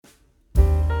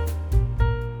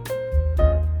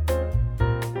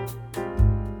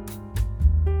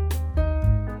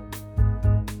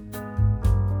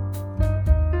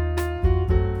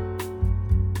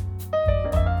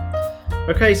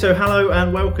Okay, so hello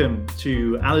and welcome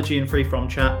to Allergy and Free From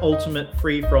Chat Ultimate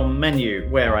Free From Menu,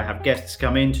 where I have guests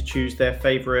come in to choose their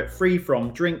favourite free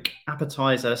from drink,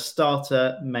 appetizer,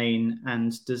 starter, main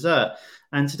and dessert.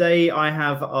 And today I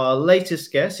have our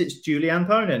latest guest, it's Julianne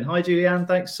Ponan. Hi Julianne,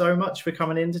 thanks so much for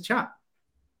coming in to chat.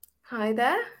 Hi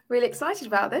there, really excited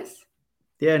about this.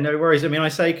 Yeah, no worries. I mean, I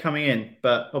say coming in,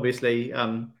 but obviously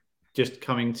just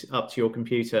coming up to your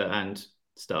computer and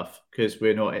stuff because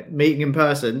we're not meeting in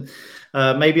person.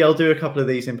 Maybe I'll do a couple of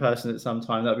these in person at some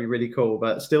time. That'd be really cool,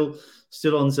 but still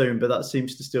on Zoom, but that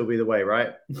seems to still be the way,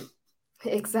 right?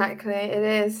 Exactly,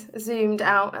 it is zoomed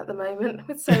out at the moment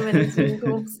with so many Zoom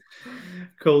calls.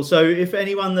 Cool. So if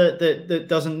anyone that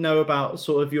doesn't know about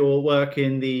sort of your work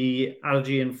in the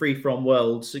allergy and free from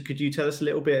world, so could you tell us a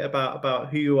little bit about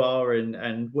who you are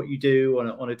and what you do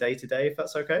on a day-to-day, if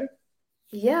that's okay?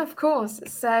 Yeah, of course.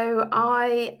 So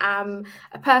I am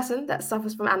a person that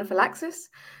suffers from anaphylaxis.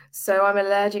 So I'm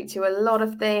allergic to a lot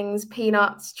of things: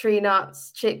 peanuts, tree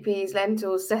nuts, chickpeas,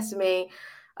 lentils, sesame,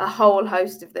 a whole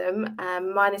host of them.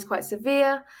 Mine is quite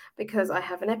severe because I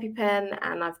have an EpiPen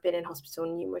and I've been in hospital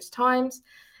numerous times.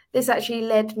 This actually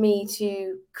led me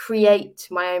to create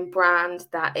my own brand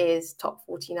that is top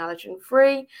 14 allergen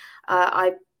free.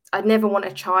 I'd never want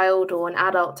a child or an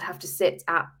adult to have to sit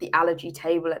at the allergy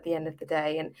table at the end of the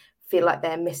day and feel like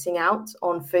they're missing out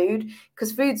on food,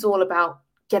 because food's all about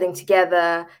getting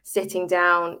together, sitting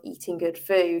down, eating good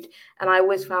food. And I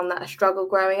always found that a struggle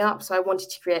growing up. So I wanted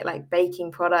to create like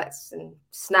baking products and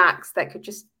snacks that could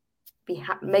just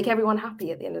make everyone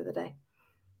happy at the end of the day.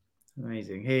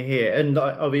 Amazing. Here. And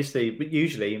obviously, but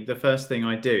usually the first thing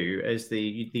I do as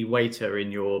the waiter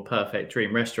in your perfect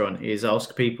dream restaurant is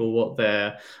ask people what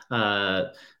their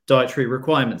dietary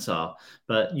requirements are.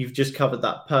 But you've just covered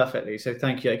that perfectly. So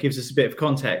thank you. It gives us a bit of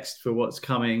context for what's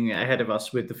coming ahead of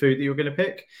us with the food that you're going to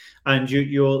pick. And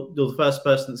you're the first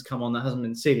person that's come on that hasn't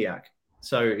been celiac.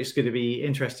 So it's going to be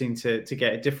interesting to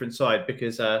get a different side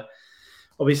because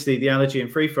obviously the Allergy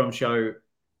and Free From show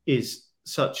is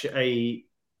such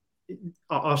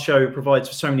our show provides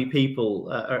for so many people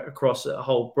across a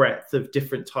whole breadth of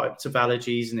different types of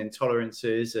allergies and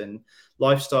intolerances and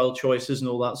lifestyle choices and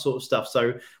all that sort of stuff.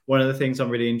 So one of the things I'm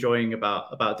really enjoying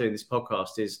about doing this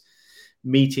podcast is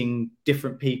meeting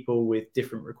different people with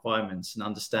different requirements and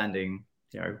understanding,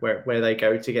 where they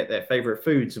go to get their favorite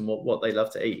foods and what they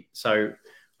love to eat. So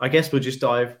I guess we'll just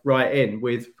dive right in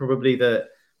with probably the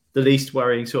least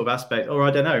worrying sort of aspect, or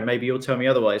I don't know, maybe you'll tell me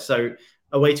otherwise. So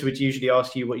a waiter would usually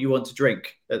ask you what you want to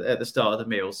drink at the start of the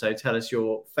meal. So tell us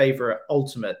your favorite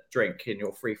ultimate drink in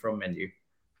your free from menu.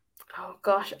 Oh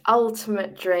gosh,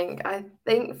 ultimate drink. I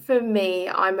think for me,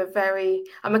 I'm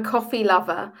a coffee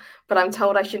lover, but I'm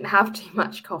told I shouldn't have too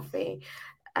much coffee.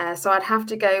 So I'd have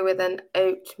to go with an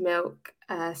oat milk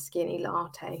skinny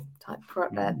latte type.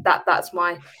 That's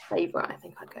my favorite. I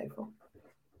think I'd go for.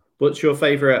 What's your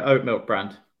favorite oat milk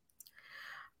brand?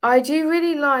 I do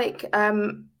really like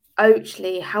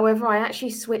Oatly. However, I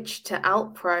actually switched to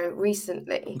Alpro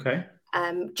recently, Okay.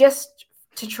 just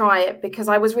to try it because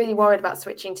I was really worried about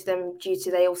switching to them due to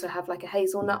they also have like a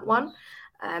hazelnut one,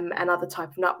 and other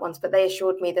type of nut ones. But they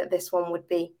assured me that this one would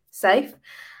be safe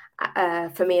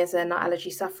for me as a nut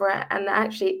allergy sufferer, and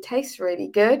actually it tastes really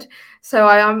good. So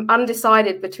I am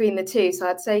undecided between the two. So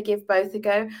I'd say give both a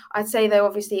go. I'd say though,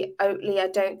 obviously Oatly I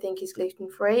don't think is gluten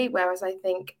free, whereas I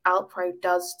think Alpro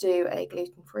does do a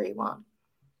gluten free one.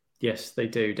 Yes, they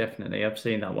do definitely. I've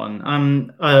seen that one.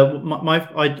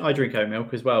 I drink oat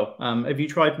milk as well. Have you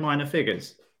tried Minor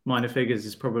Figures? Minor Figures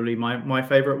is probably my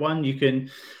favorite one. You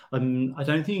can, I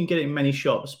don't think you can get it in many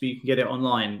shops, but you can get it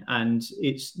online, and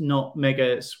it's not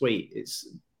mega sweet.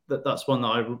 That's one that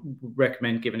I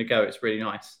recommend giving a go. It's really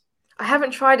nice. I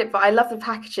haven't tried it, but I love the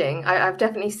packaging. I've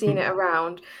definitely seen it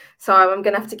around, so I'm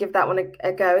gonna have to give that one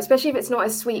a go, especially if it's not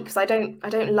as sweet because I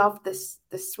don't love the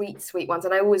sweet ones,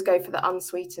 and I always go for the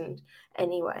unsweetened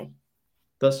anyway.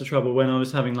 That's the trouble. When I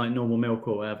was having like normal milk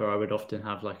or whatever, I would often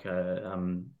have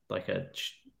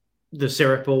the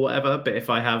syrup or whatever. But if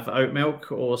I have oat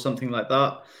milk or something like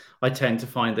that, I tend to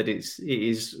find that it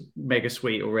is mega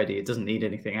sweet already. It doesn't need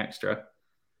anything extra.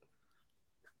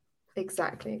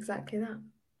 Exactly that.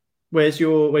 Where's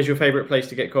your favorite place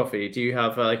to get coffee? Do you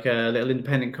have like a little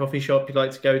independent coffee shop you'd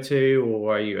like to go to,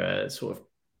 or are you a sort of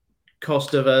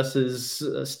Costa versus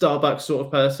Starbucks sort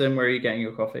of person? Where are you getting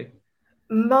your coffee?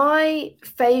 My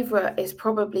favorite is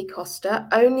probably Costa,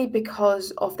 only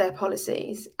because of their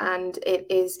policies, and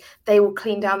they will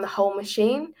clean down the whole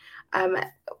machine um,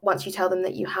 once you tell them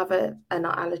that you have a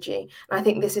nut allergy. And I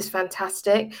think this is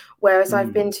fantastic. Whereas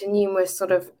I've been to numerous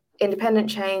sort of independent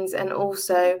chains and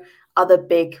also other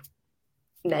big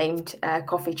named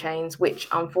coffee chains, which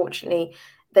unfortunately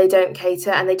they don't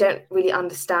cater and they don't really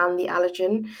understand the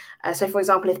allergen. So, for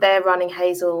example, if they're running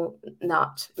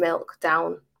hazelnut milk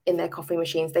down in their coffee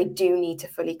machines, they do need to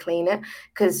fully clean it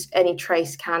because any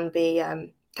trace can be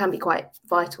quite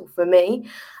vital for me.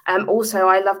 Also,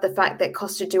 I love the fact that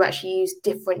Costa do actually use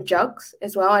different jugs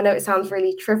as well. I know it sounds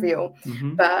really trivial,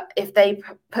 but if they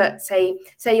put, say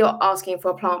you're asking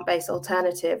for a plant-based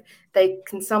alternative, they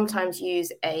can sometimes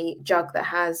use a jug that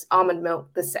has almond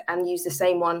milk and use the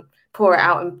same one, pour it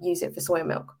out and use it for soy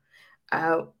milk,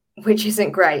 which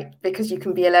isn't great because you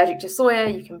can be allergic to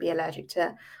soya, you can be allergic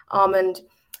to almond.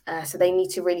 So they need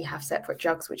to really have separate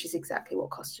jugs, which is exactly what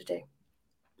Costa do.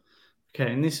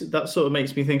 Okay, and that sort of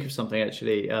makes me think of something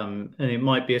actually, and it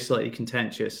might be a slightly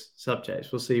contentious subject.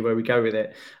 We'll see where we go with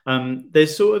it.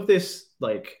 There's sort of this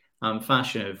like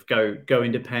fashion of go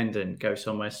independent, go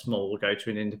somewhere small, go to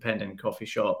an independent coffee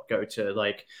shop, go to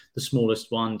like the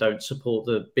smallest one. Don't support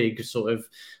the big sort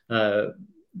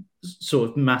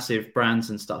of massive brands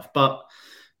and stuff. But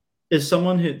as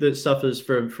someone that suffers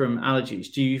from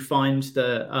allergies, do you find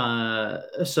that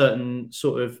a certain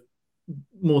sort of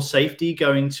more safety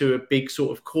going to a big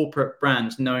sort of corporate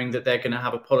brand, knowing that they're going to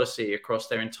have a policy across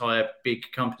their entire big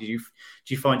company? Do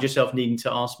you find yourself needing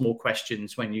to ask more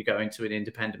questions when you go into an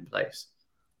independent place?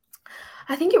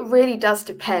 I think it really does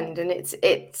depend, and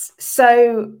it's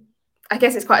so. I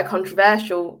guess it's quite a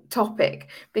controversial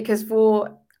topic because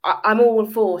I'm all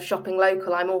for shopping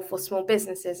local. I'm all for small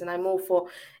businesses, and I'm all for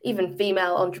even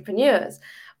female entrepreneurs.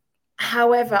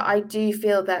 However, I do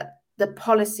feel that the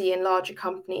policy in larger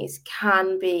companies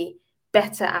can be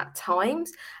better at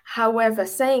times. However,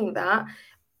 saying that,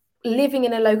 living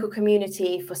in a local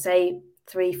community for, say,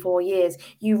 3-4 years,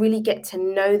 you really get to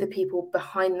know the people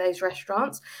behind those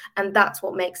restaurants, and that's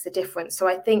what makes the difference. So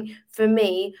I think for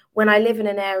me, when I live in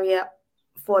an area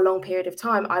for a long period of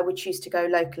time, I would choose to go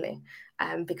locally,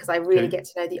 because I really get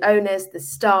to know the owners, the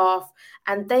staff,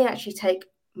 and they actually take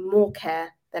more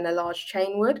care than a large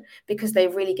chain would because they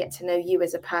really get to know you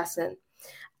as a person.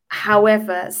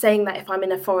 However, saying that, if I'm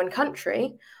in a foreign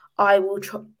country, I will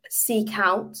seek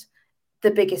out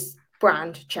the biggest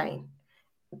brand chain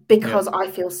because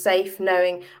I feel safe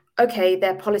knowing, okay,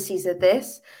 their policies are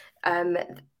this.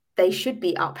 They should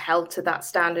be upheld to that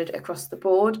standard across the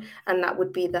board, and that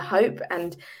would be the hope.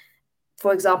 And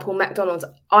for example, McDonald's,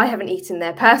 I haven't eaten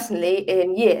there personally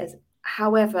in years.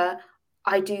 However,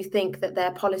 I do think that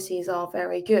their policies are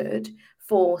very good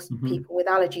for people with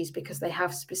allergies because they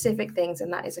have specific things,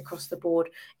 and that is across the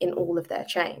board in all of their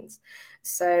chains.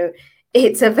 So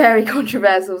it's a very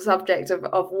controversial subject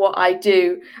of what I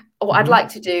do, or what I'd like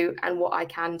to do, and what I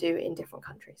can do in different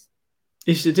countries.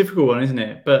 It's a difficult one, isn't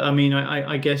it? But I mean,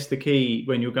 I guess the key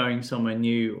when you're going somewhere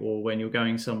new or when you're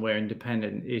going somewhere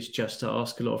independent is just to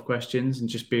ask a lot of questions and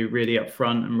just be really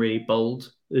upfront and really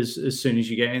bold as soon as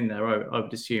you get in there, I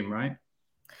would assume, right?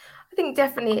 I think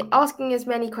definitely asking as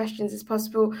many questions as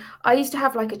possible. I used to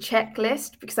have like a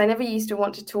checklist because I never used to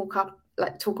want to talk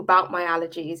about my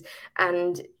allergies.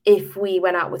 And if we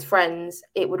went out with friends,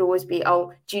 it would always be,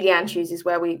 oh, Julianne chooses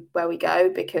where we go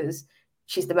because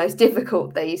she's the most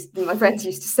difficult, my friends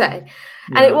used to say.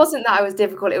 Yeah. And it wasn't that I was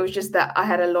difficult, it was just that I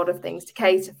had a lot of things to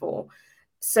cater for.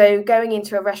 So going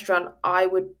into a restaurant, I'd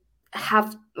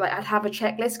have a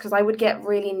checklist because I would get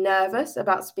really nervous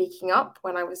about speaking up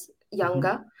when I was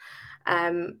younger.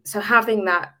 So having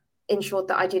that ensured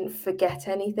that I didn't forget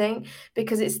anything,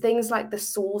 because it's things like the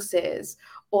sauces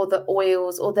or the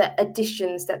oils or the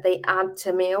additions that they add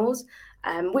to meals,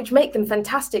 which make them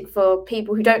fantastic for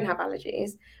people who don't have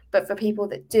allergies. But for people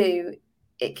that do,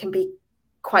 it can be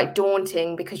quite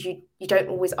daunting because you don't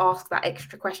always ask that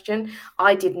extra question.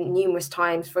 I did numerous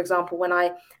times, for example, when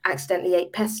I accidentally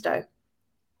ate pesto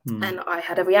and I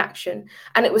had a reaction,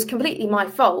 and it was completely my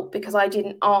fault because I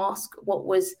didn't ask what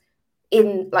was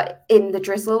in the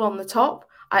drizzle on the top.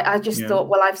 I just thought,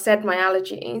 well, I've said my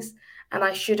allergies and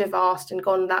I should have asked and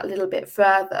gone that little bit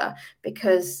further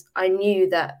because I knew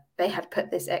that they had put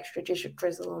this extra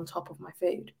drizzle on top of my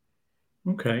food.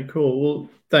 Okay, cool. Well,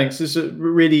 thanks. It's a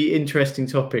really interesting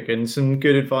topic and some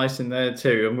good advice in there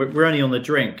too. And we're only on the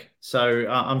drink, so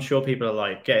I'm sure people are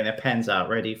like getting their pens out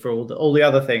ready for all the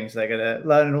other things they're gonna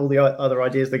learn and all the other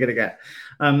ideas they're gonna get.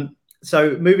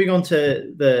 So moving on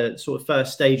to the sort of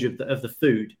first stage of the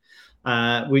food,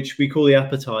 which we call the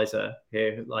appetizer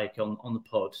here, like on the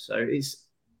pod. So it's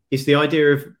the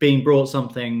idea of being brought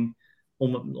something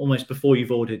almost before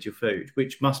you've ordered your food,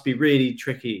 which must be really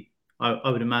tricky,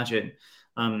 I would imagine,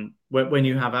 when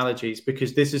you have allergies,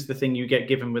 because this is the thing you get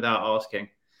given without asking.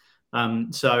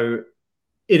 So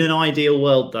in an ideal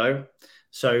world, though,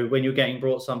 so when you're getting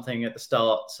brought something at the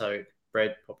start, so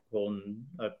bread, popcorn,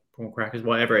 prawn crackers,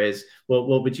 whatever it is.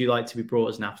 What would you like to be brought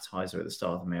as an appetizer at the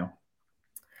start of the meal?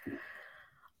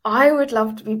 I would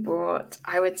love to be brought,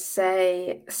 I would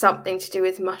say something to do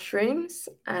with mushrooms.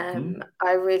 Mm.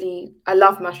 I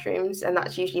love mushrooms, and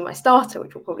that's usually my starter,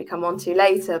 which we'll probably come on to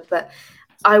later. But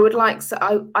I would like,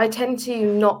 so I tend to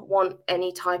not want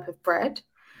any type of bread,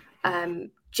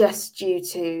 just due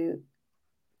to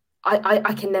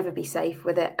I can never be safe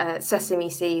with it. Sesame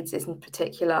seeds, in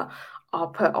particular, are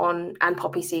put on, and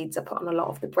poppy seeds are put on a lot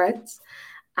of the breads,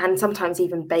 and sometimes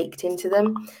even baked into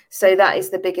them. So that is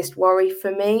the biggest worry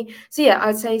for me. So yeah,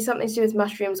 I'd say something to do with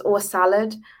mushrooms or a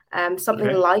salad, something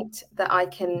Okay. light that I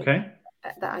can Okay.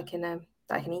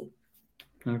 eat.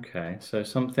 Okay. So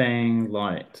something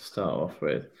light to start off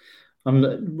with.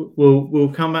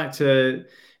 We'll come back to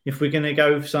if we're going to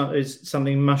go for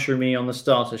something mushroomy on the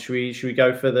starter. Should we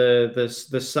go for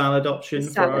the salad The option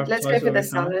for our salad. Let's go appetizer for when the we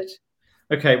come in? salad.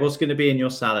 Okay, what's going to be in your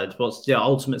salad? What's the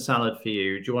ultimate salad for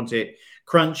you? Do you want it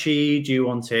crunchy? Do you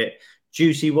want it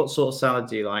juicy? What sort of salad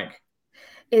do you like?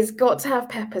 It's got to have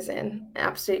peppers in.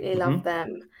 Absolutely love Hmm.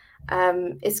 them.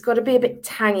 It's got to be a bit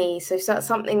tangy, so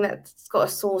something that's got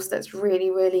a sauce that's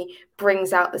really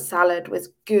brings out the salad with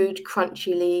good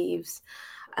crunchy leaves.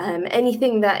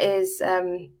 Anything that is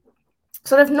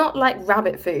sort of not like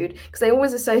rabbit food, because they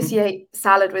always associate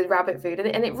salad with rabbit food,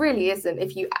 and it really isn't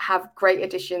if you have great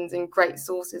additions and great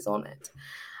sauces on it.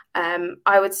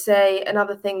 I would say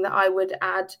another thing that I would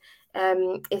add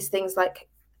is things like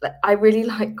I really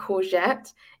like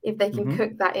courgette. If they can Hmm.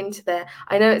 cook that into there,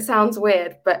 I know it sounds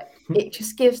weird, but it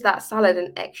just gives that salad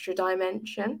an extra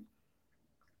dimension.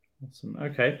 Awesome.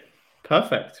 Okay,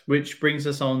 perfect. Which brings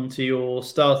us on to your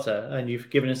starter, and you've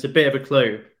given us a bit of a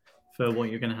clue for what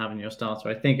you're going to have in your starter.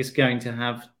 I think it's going to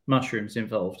have mushrooms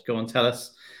involved. Go on, tell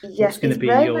us what's Yes, going to it's be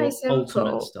very your ultimate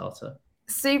simple. starter.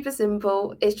 Super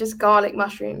simple. It's just garlic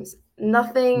mushrooms.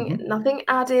 Hmm. Nothing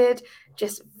added,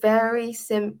 just very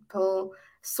simple,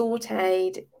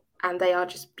 sauteed, and they are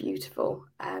just beautiful.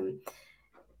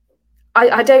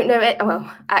 I don't know it.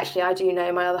 Well, actually, I do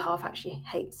know my other half actually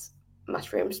hates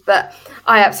mushrooms, but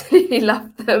I absolutely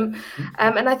love them.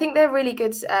 And I think they're really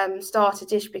good starter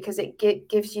dish because it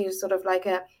gives you sort of like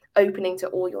a opening to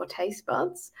all your taste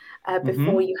buds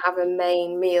before Hmm. you have a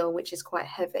main meal, which is quite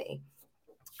heavy.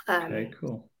 Okay, Um,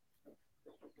 cool.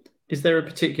 Is there a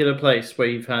particular place where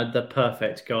you've had the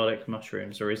perfect garlic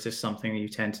mushrooms, or is this something that you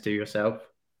tend to do yourself?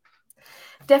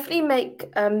 Definitely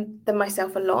make them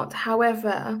myself a lot.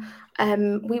 However,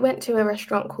 we went to a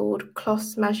restaurant called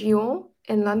Clos Maggiore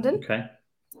in London. Okay.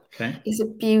 Okay. It's a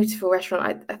beautiful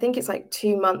restaurant. I think it's like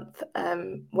 2 month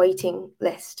waiting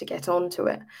list to get onto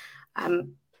it.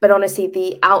 But honestly,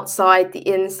 the outside, the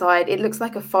inside, it looks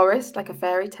like a forest, like a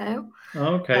fairy tale.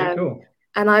 Okay, Um, cool.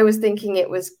 and I was thinking it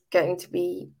was going to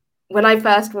be when I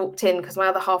first walked in, because my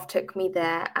other half took me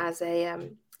there as a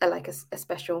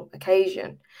special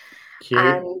occasion. Cute.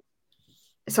 And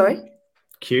sorry.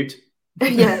 Cute.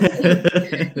 Yes.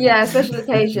 Yeah, special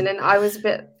occasion. And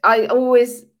I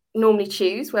always normally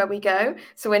choose where we go.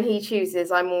 So when he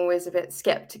chooses, I'm always a bit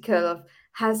skeptical of,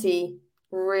 has he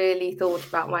really thought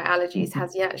about my allergies?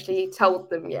 Has he actually told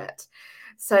them yet?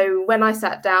 So when I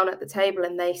sat down at the table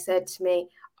and they said to me,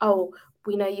 "Oh,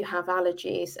 we know you have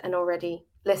allergies," and already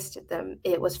listed them,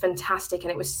 it was fantastic.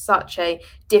 And it was such a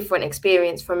different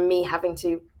experience from me having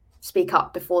to speak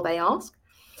up before they ask.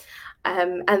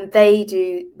 And they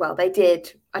do well. They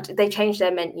did. They changed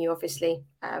their menu, obviously,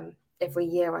 every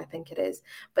year. I think it is,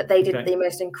 but they did Okay. the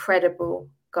most incredible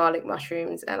garlic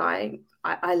mushrooms, and I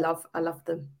love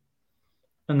them.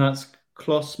 And that's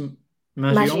Clos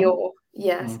Magion? Maggiore,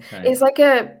 yes, Okay. it's like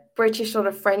a British sort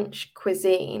of French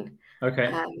cuisine.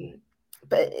 Okay. Um,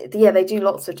 but yeah, they do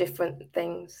lots of different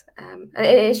things, and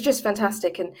it's just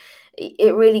fantastic, and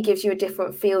it really gives you a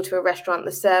different feel to a restaurant.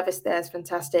 The service there is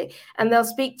fantastic, and they'll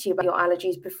speak to you about your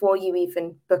allergies before you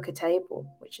even book a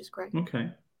table, which is great. Okay.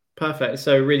 Perfect.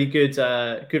 So really good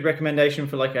recommendation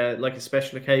for like a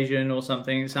special occasion or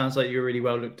something. It sounds like you were really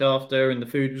well looked after and the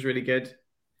food was really good.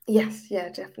 Yes, yeah,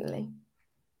 definitely.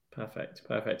 Perfect.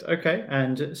 Perfect. Okay.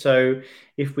 And so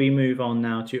if we move on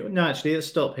now to no, actually, let's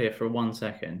stop here for 1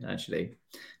 second. Actually,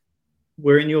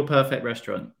 we're in your perfect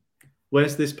restaurant.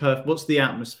 Where's this what's the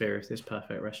atmosphere of this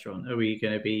perfect restaurant? Are we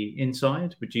going to be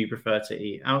inside? Would you prefer to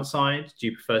eat outside? Do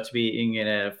you prefer to be eating in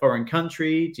a foreign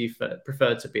country? Do you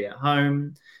prefer to be at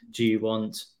home? Do you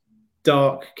want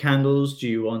dark candles? Do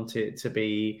you want it to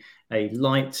be a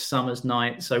light summer's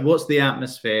night? So what's the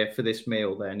atmosphere for this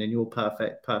meal then in your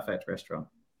perfect restaurant?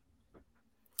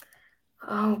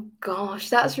 Oh gosh,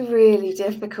 that's really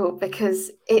difficult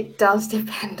because it does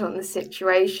depend on the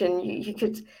situation. You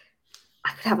could.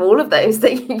 I could have all of those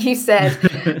that you said.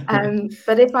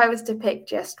 But if I was to pick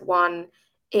just one,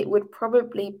 it would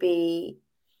probably be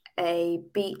a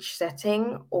beach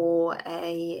setting or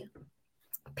a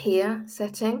pier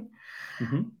setting.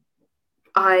 Hmm.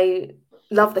 I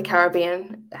love the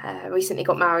Caribbean. Recently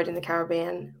got married in the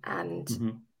Caribbean, and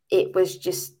Hmm. it was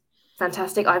just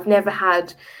fantastic. I've never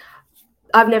had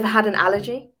an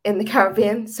allergy in the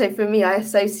Caribbean, so for me, I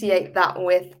associate that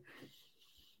with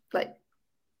like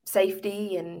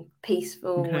safety and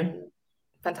peaceful Okay. and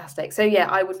fantastic. So yeah,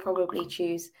 I would probably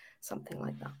choose something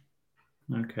like that.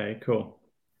 Okay, cool.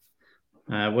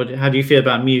 How do you feel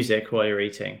about music while you're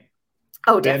eating?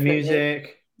 Oh, Bit of definitely.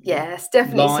 music, Yes,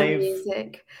 definitely some live,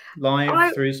 music. live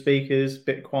I through speakers,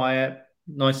 bit quiet,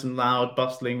 nice and loud,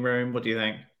 bustling room. What do you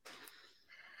think?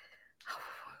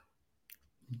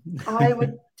 I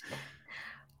would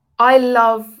I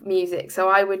love music, so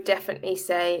I would definitely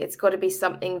say it's got to be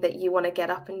something that you want to get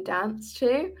up and dance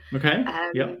to. Okay.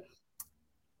 Um, Yep.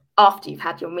 After you've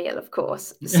had your meal, of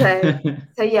course.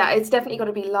 So yeah, it's definitely got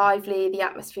to be lively. The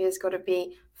atmosphere's got to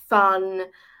be fun.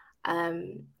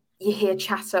 Um, you hear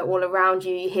chatter all around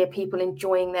you. You hear people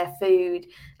enjoying their food,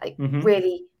 like Hmm.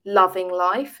 really loving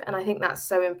life. And I think that's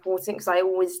so important because I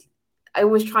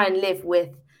always try and live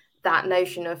with that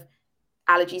notion of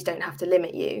allergies don't have to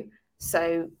limit you.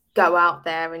 So go out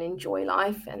there and enjoy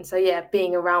life. And so yeah,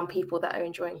 being around people that are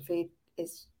enjoying food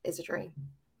is a dream.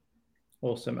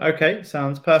 Awesome. Okay,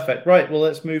 sounds perfect. Right, well,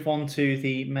 let's move on to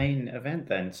the main event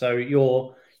then. So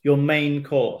your main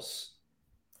course.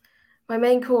 My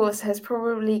main course has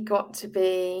probably got to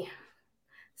be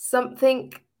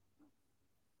something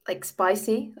like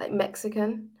spicy, like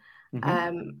Mexican.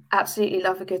 Hmm. Absolutely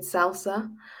love a good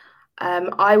salsa.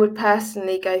 I would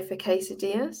personally go for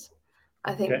quesadillas.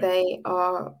 I think Okay. they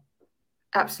are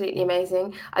absolutely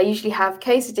amazing. I usually have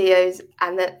quesadillas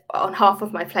and then on half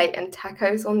of my plate and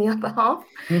tacos on the other half,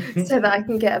 so that I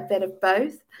can get a bit of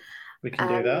both. We can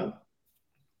do Um, that.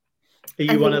 Are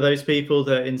I you one of think those people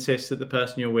that insists that the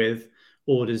person you're with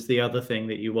orders the other thing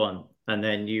that you want, and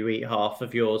then you eat half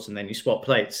of yours, and then you swap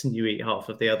plates and you eat half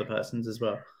of the other person's as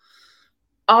well?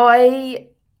 I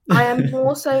I am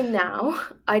more so now.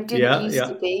 I didn't Yeah, used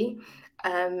to yeah. be,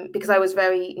 because I was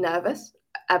very nervous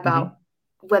about Hmm.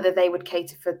 whether they would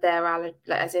cater for their allergy,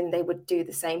 like, as in they would do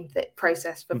the same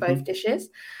process for both Hmm. dishes.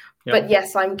 But Yep.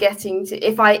 yes, I'm getting to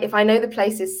if I know the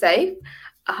place is safe,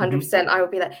 Hmm. 100%, I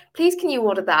would be like, please, can you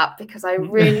order that because I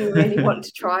really, really want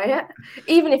to try it,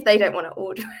 even if they don't want to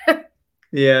order it.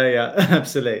 Yeah, yeah,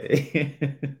 absolutely.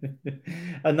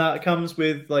 And that comes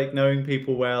with like knowing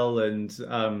people well and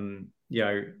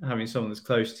having someone that's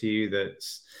close to you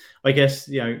that's I guess,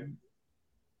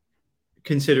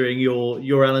 considering your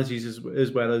allergies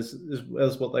as well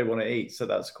as what they want to eat. So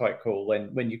that's quite cool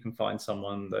when you can find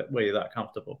someone that where you're that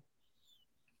comfortable.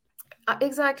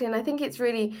 Exactly, and I think it's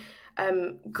really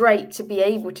great to be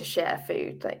able to share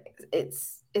food. Like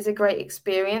it's a great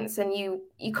experience, and you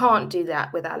can't do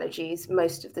that with allergies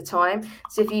most of the time.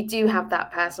 So if you do have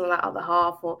that person or that other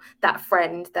half or that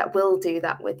friend that will do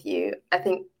that with you, I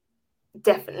think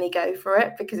definitely go for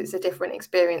it because it's a different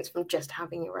experience from just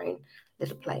having your own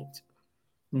little plate.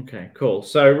 Okay, cool.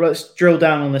 So let's drill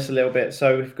down on this a little bit.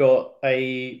 So we've got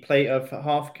a plate of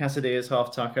half quesadillas,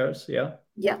 half tacos. Yeah, a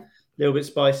Yeah. little bit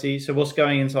spicy. So what's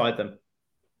going inside them?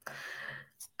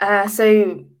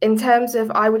 So in terms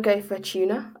of, I would go for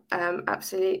tuna.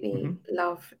 Absolutely Hmm.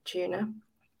 love tuna.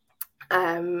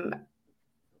 Um,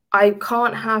 I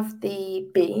can't have the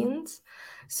beans,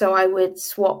 so I would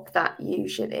swap that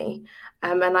usually.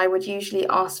 And I would usually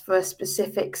ask for a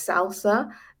specific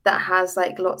salsa that has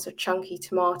like lots of chunky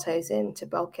tomatoes in to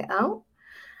bulk it out.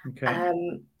 Okay.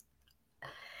 Um,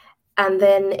 and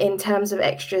then in terms of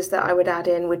extras that I would add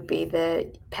in would be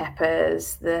the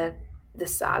peppers, the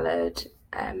salad,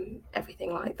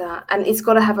 everything like that. And it's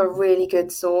got to have a really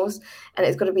good sauce, and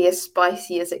it's got to be as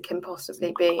spicy as it can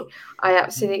possibly be. I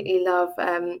absolutely love.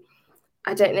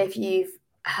 I don't know if you've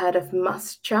heard of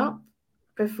Must Chop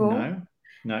before. No,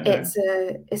 no, no.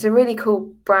 It's a really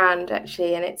cool brand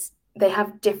actually, and they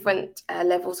have different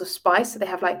levels of spice. So they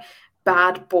have like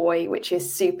Bad Boy, which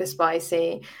is super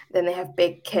spicy. Then they have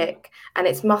Big Kick, and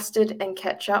it's mustard and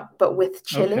ketchup, but with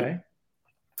chili. Okay.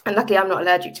 And luckily, I'm not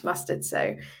allergic to mustard,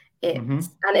 so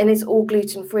Hmm. and it's all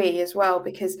gluten free as well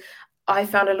because I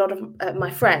found a lot of my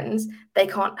friends they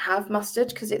can't have mustard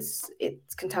because it's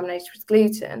contaminated with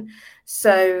gluten.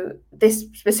 So this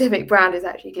specific brand is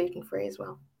actually gluten free as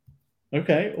well.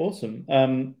 Okay, awesome.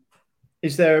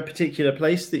 Is there a particular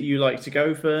place that you like to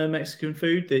go for Mexican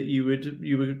food that you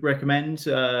would recommend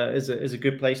as a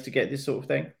good place to get this sort of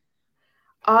thing?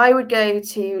 I would go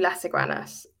to Las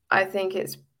Granas. I think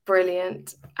it's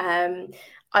brilliant.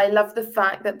 I love the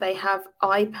fact that they have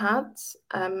iPads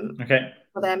Okay.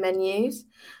 for their menus,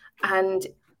 and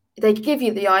they give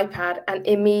you the iPad, and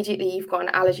immediately you've got an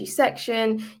allergy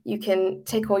section. You can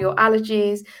tick all your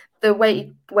allergies. The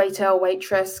waiter or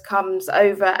waitress comes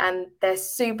over, and they're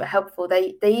super helpful.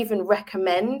 They even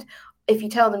recommend, if you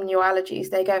tell them your allergies,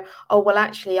 they go, "Oh, well,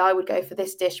 actually, I would go for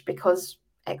this dish because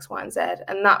X, Y, and Z,"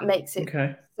 and that makes it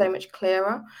Okay. so much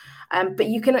clearer. But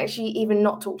you can actually even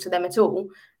not talk to them at all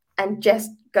and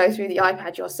just go through the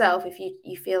iPad yourself if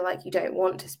you feel like you don't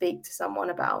want to speak to someone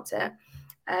about it.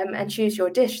 And choose your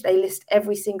dish. They list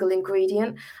every single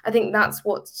ingredient. I think that's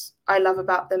what I love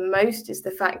about them most, is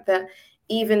the fact that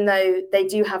even though they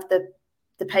do have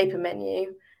the paper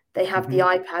menu, they have the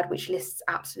iPad, which lists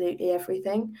absolutely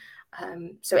everything.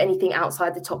 So anything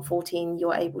outside the top 14,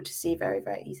 you're able to see very,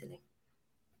 very easily.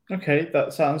 Okay,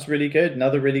 that sounds really good.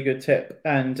 Another really good tip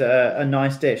and a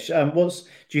nice dish. Do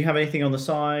you have anything on the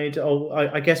side? Oh,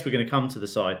 I guess we're going to come to the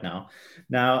side now.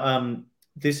 Now,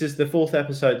 this is the fourth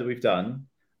episode that we've done.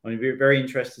 I'm very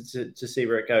interested to see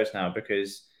where it goes now,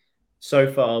 because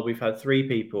so far we've had three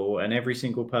people and every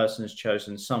single person has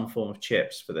chosen some form of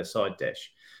chips for their side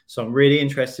dish. So I'm really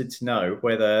interested to know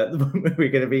whether we're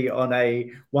going to be on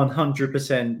a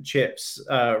 100% chips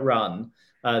run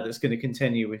that's going to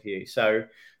continue with you. So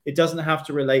it doesn't have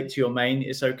to relate to your main.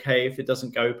 It's okay if it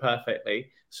doesn't go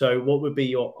perfectly. So what would be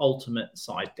your ultimate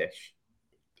side dish?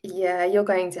 Yeah, you're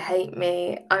going to hate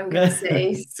me. I'm going to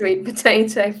say sweet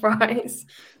potato fries.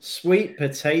 Sweet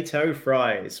potato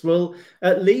fries. Well,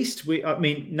 at least I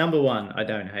mean, number one, I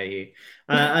don't hate you.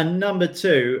 And number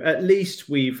two, at least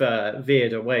we've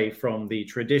veered away from the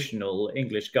traditional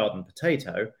English garden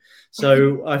potato.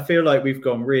 So I feel like we've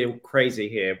gone real crazy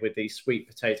here with these sweet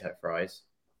potato fries.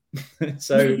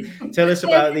 So tell us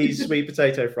about these sweet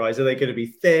potato fries. Are they going to be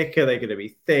thick? Are they going to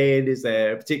be thin? Is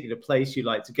there a particular place you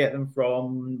like to get them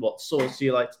from? What sauce do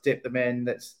you like to dip them in?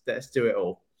 Let's do it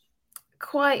all.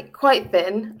 Quite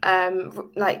thin,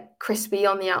 like crispy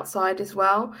on the outside as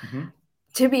well. Mm-hmm.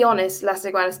 To be honest, Las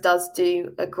Iguanas does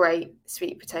do a great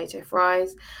sweet potato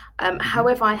fries. Mm-hmm.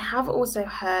 However, I have also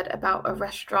heard about a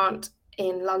restaurant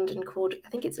in London called, I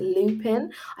think it's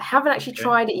Lupin. I haven't actually Okay.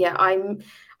 tried it yet.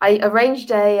 I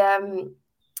arranged a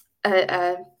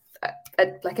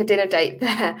like a dinner date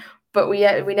there, but we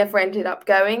never ended up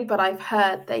going. But I've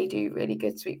heard they do really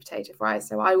good sweet potato fries,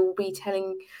 so I will be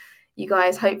telling you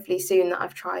guys hopefully soon that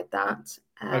I've tried that.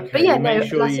 But Okay. yeah, Well, make no,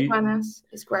 sure Las you. Iguanas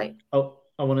is great. Oh,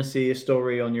 I want to see a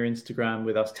story on your Instagram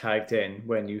with us tagged in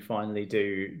when you finally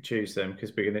do choose them,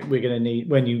 because we're gonna need,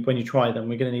 when you try them,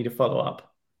 we're gonna need a follow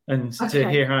up and to Okay.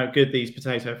 hear how good these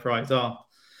potato fries are.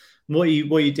 What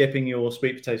are you dipping your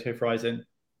sweet potato fries in?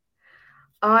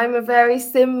 I'm a very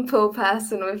simple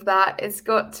person with that. It's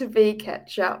got to be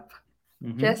ketchup.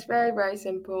 Mm-hmm. Just very, very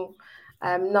simple.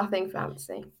 Nothing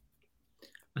fancy.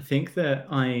 I think that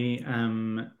I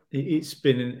it's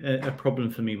been a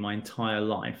problem for me my entire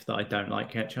life that I don't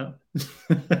like ketchup.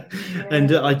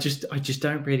 And Really? I just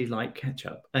don't really like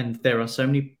ketchup. And there are so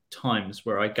many times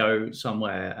where I go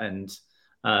somewhere and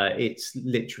it's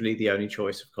literally the only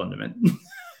choice of condiment.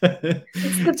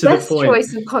 It's the To the best point,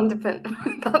 choice of condiment.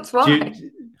 That's do why.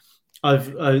 you,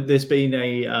 I've there's been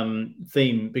a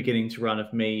theme beginning to run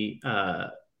of me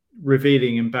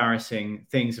revealing embarrassing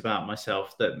things about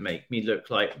myself that make me look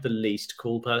like the least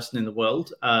cool person in the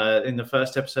world. In the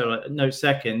first episode, no,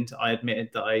 second, I admitted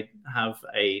that I have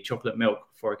a chocolate milk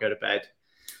before I go to bed.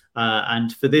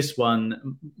 And for this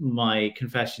one, my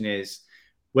confession is,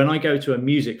 when I go to a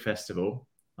music festival,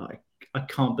 I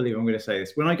can't believe I'm going to say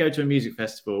this. When I go to a music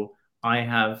festival, I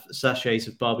have sachets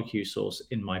of barbecue sauce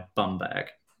in my bum bag.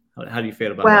 How do you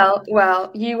feel about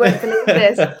Well, you won't believe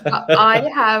this, but I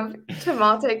have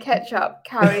tomato ketchup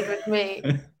carried with me.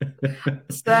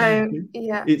 So,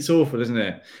 yeah. It's awful, isn't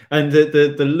it? And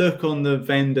the look on the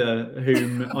vendor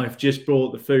whom I've just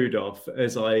brought the food off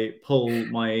as I pull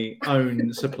my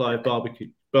own supply of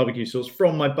barbecue sauce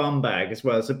from my bum bag as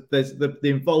well. So there's the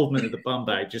involvement of the bum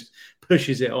bag just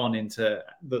pushes it on into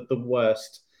the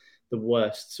worst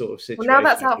sort of Well, now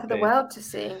that's situation it out for could the be. world to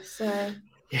see. So,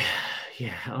 Yeah,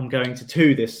 yeah. I'm going to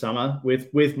two this summer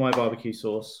with my barbecue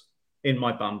sauce in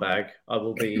my bum bag. I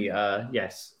will be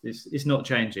yes, it's not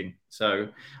changing. So,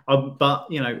 but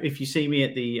if you see me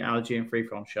at the Allergy and Free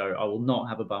From show, I will not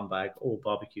have a bum bag or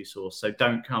barbecue sauce. So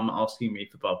don't come asking me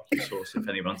for barbecue sauce if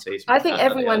anyone sees I me think at the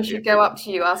everyone Allergy should and Free go From up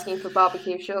to you asking for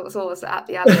barbecue sauce at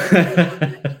the allergy and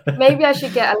free for Maybe I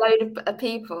should get a load of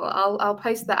people. I'll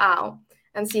post that out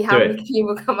and see Do how many it.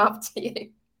 people come up to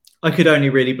you. I could only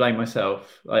really blame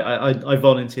myself. I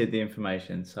volunteered the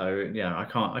information, so yeah, I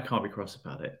can't be cross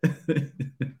about it.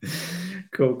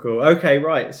 Cool, cool. Okay,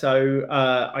 right. So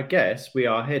I guess we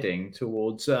are heading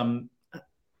towards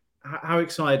how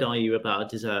excited are you about a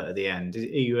dessert at the end? Are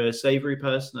you a savory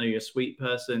person? Are you a sweet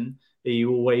person? Are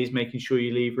you always making sure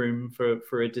you leave room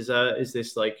for a dessert? Is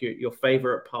this like your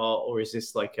favorite part, or is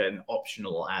this like an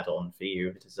optional add-on for you,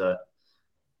 a dessert?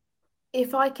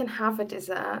 If I can have a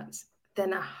dessert,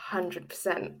 then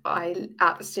 100%. I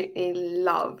absolutely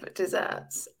love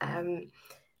desserts.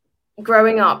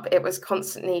 Growing up, it was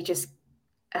constantly just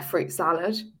a fruit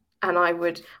salad, and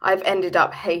I've ended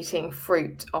up hating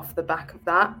fruit off the back of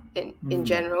that in Mm,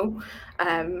 general.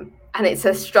 And it's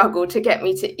a struggle to get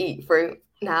me to eat fruit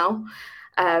now,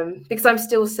 because I'm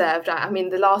still served. I mean,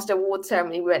 the last award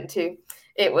ceremony we went to,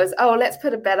 it was, oh, let's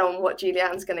put a bet on what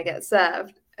Julianne's going to get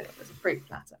served, and it was a fruit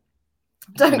platter.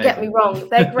 Don't get me amazing. wrong,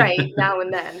 they're great now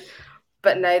and then,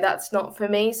 but no, that's not for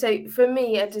me. So for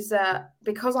me, a dessert,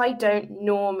 because I don't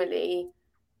normally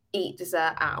eat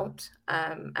dessert out,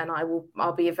 and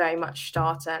I'll be a very much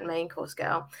starter and main course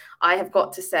girl. I have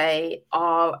got to say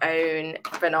our own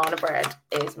banana bread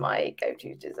is my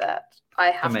go-to dessert.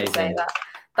 I have to say Amazing. that.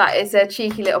 That is a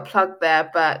cheeky little plug there,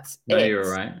 but No, you're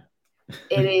all right.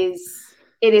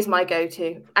 it is my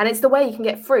go-to, and it's the way you can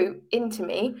get fruit into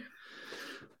me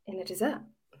in a dessert.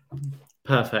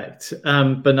 Perfect.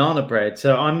 Banana bread.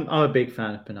 So I'm a big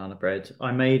fan of banana bread.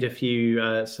 I made a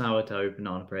few sourdough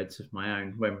banana breads of my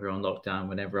own when we were on lockdown,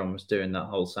 when everyone was doing that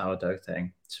whole sourdough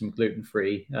thing. Some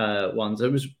gluten-free ones.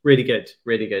 It was really good,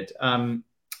 really good.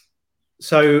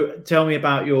 So tell me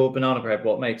about your banana bread.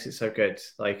 What makes it so good?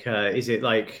 Like, is it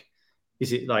like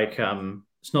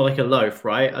it's not like a loaf,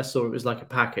 right? I saw it was like a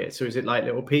packet. So is it like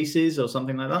little pieces or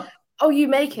something like that? Oh, you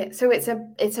make it. So it's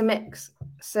a mix.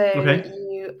 So Okay.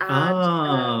 you add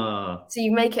Ah, so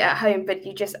you make it at home, but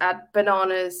you just add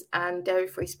bananas and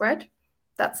dairy-free spread.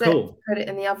 That's it. cool. Put it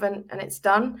in the oven and it's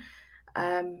done.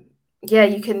 Um, yeah,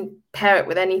 you can pair it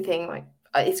with anything. Like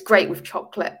it's great with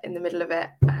chocolate in the middle of it,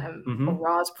 or Hmm.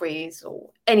 raspberries or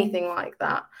anything like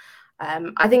that.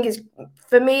 I think it's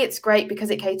for me, it's great because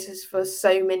it caters for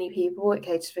so many people. It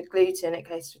caters for gluten, it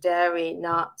caters for dairy,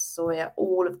 nuts, soya,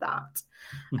 all of that.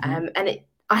 Hmm.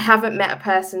 I haven't met a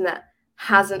person that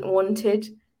hasn't wanted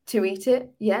to eat it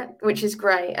yet, which is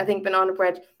great. I think banana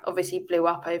bread obviously blew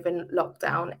up over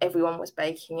lockdown. Everyone was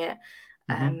baking it.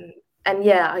 Hmm. Um, and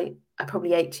yeah, I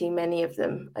probably ate too many of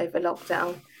them over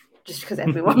lockdown just because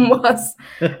everyone was.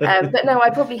 But no, I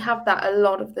probably have that a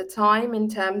lot of the time in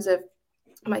terms of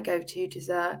my go-to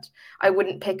dessert. I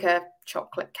wouldn't pick a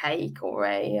chocolate cake or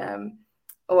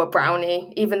a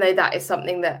brownie, even though that is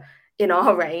something that in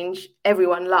our range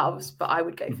everyone loves. But I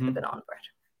would go for the Hmm. banana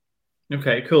bread.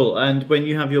 Okay, cool. And when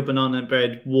you have your banana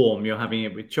bread warm, you're having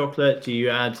it with chocolate. Do you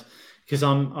add, because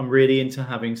I'm really into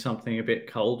having something a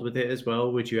bit cold with it as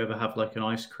well. Would you ever have like an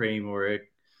ice cream or a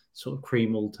sort of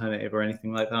cream alternative or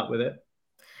anything like that with it?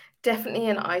 Definitely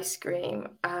an ice cream.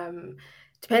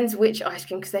 Depends which ice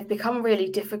cream because they've become really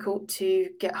difficult to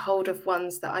get hold of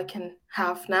ones that I can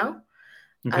have now.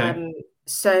 Okay. Um,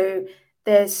 so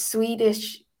there's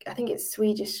Swedish, I think it's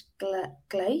Swedish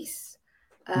Glaze.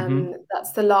 Hmm.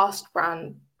 That's the last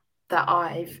brand that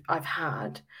I've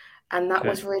had, and Okay.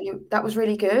 that was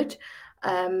really good.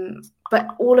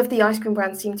 But all of the ice cream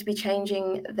brands seem to be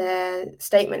changing their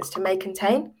statements to may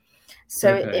contain,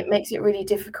 so it Okay. makes it really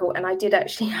difficult. And I did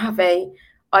actually have a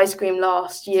ice cream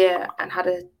last year and had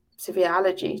a severe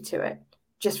allergy to it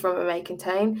just from a may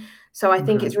contain. So I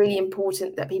think Okay. it's really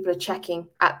important that people are checking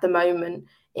at the moment,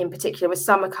 in particular with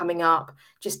summer coming up,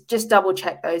 just double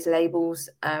check those labels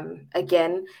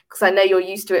again, because I know you're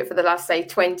used to it for the last, say,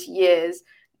 20 years,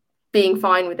 being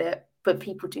fine with it, but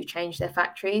people do change their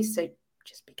factories, so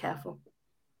just be careful.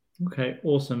 Okay,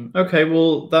 awesome. Okay,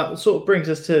 well, that sort of brings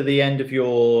us to the end of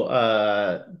your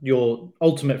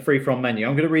ultimate free from menu.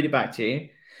 I'm going to read it back to you,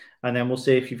 and then we'll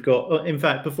see if you've got. In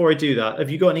fact, before I do that, have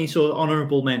you got any sort of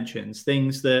honourable mentions,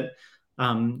 things that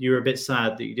you were a bit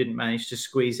sad that you didn't manage to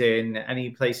squeeze in? Any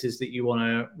places that you want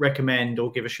to recommend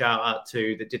or give a shout out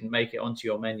to that didn't make it onto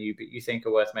your menu, but you think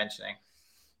are worth mentioning?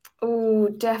 Oh,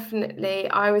 definitely.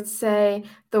 I would say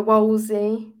the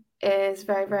Wolsey is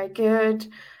very, very good.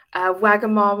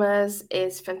 Wagamama's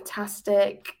is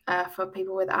fantastic for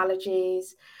people with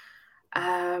allergies.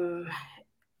 Um,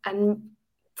 and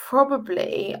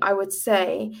probably, I would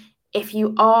say, if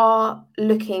you are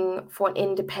looking for an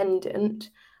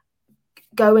independent,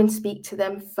 go and speak to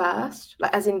them first,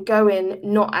 like as in go in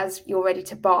not as you're ready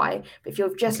to buy, but if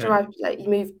you've just Okay. arrived, like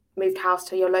you moved house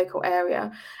to your local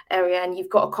area and you've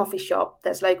got a coffee shop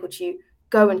that's local to you,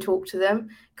 go and talk to them,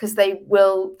 because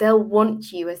they'll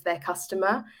want you as their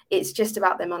customer. It's just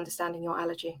about them understanding your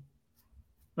allergy.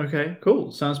 Okay,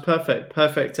 cool. Sounds perfect.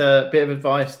 Perfect bit of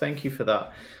advice. Thank you for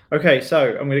that. Okay,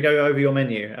 so I'm going to go over your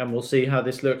menu and we'll see how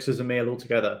this looks as a meal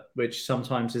altogether, which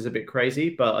sometimes is a bit crazy,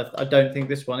 but I don't think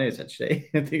this one is actually.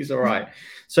 I think it's all right.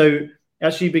 So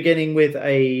actually beginning with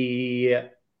a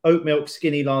oat milk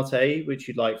skinny latte, which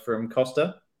you'd like from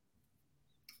Costa.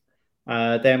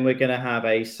 Then we're going to have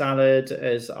a salad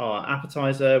as our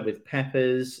appetizer with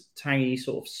peppers, tangy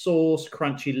sort of sauce,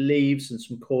 crunchy leaves, and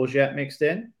some courgette mixed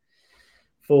in.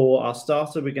 For our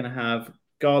starter, we're going to have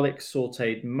garlic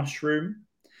sauteed mushroom.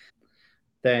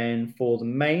 Then for the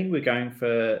main, we're going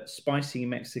for spicy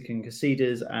Mexican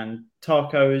quesadillas and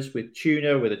tacos with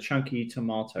tuna with a chunky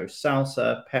tomato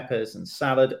salsa, peppers, and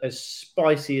salad, as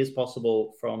spicy as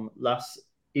possible from Las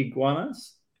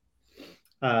Iguanas.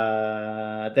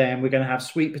 Then we're going to have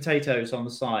sweet potatoes on the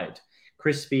side,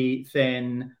 crispy,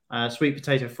 thin sweet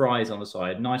potato fries on the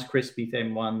side, nice crispy,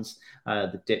 thin ones,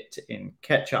 dipped in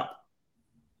ketchup.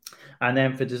 And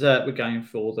then for dessert, we're going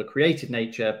for the Creative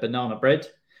Nature banana bread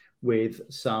with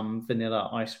some vanilla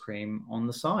ice cream on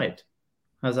the side.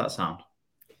 How's that sound?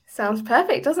 Sounds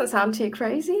perfect. Doesn't sound too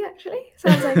crazy, actually.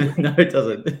 Sounds okay. No, it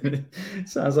doesn't.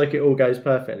 Sounds like it all goes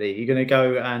perfectly. You're going to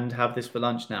go and have this for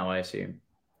lunch now, I assume.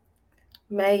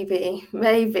 Maybe.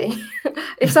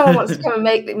 If someone wants to come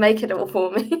and make it all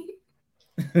for me.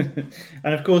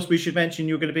 And of course, we should mention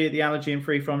you're going to be at the Allergy and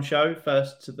Free From show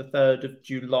 1st to the 3rd of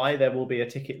July. There will be a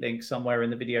ticket link somewhere in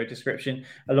the video description,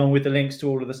 along with the links to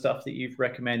all of the stuff that you've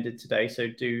recommended today. So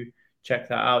do check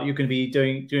that out. You're going to be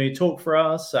doing a talk for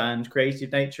us, and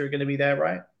Creative Nature are going to be there,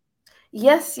 right?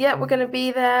 Yes, yeah, we're going to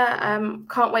be there.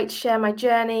 Can't wait to share my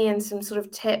journey and some sort of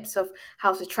tips of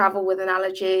how to travel with an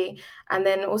allergy. And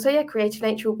then also, yeah, Creative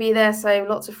Nature will be there. So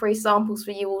lots of free samples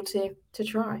for you all to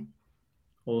try.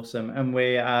 Awesome. And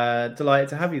we're delighted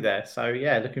to have you there. So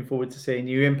yeah, looking forward to seeing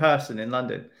you in person in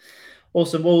London.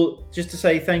 Awesome. Well, just to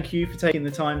say thank you for taking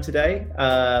the time today.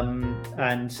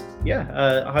 And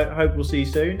yeah, I hope we'll see you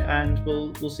soon, and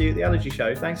we'll see you at the Allergy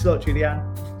Show. Thanks a lot,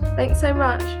 Julianne. Thanks so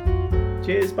much.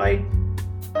 Cheers. Bye.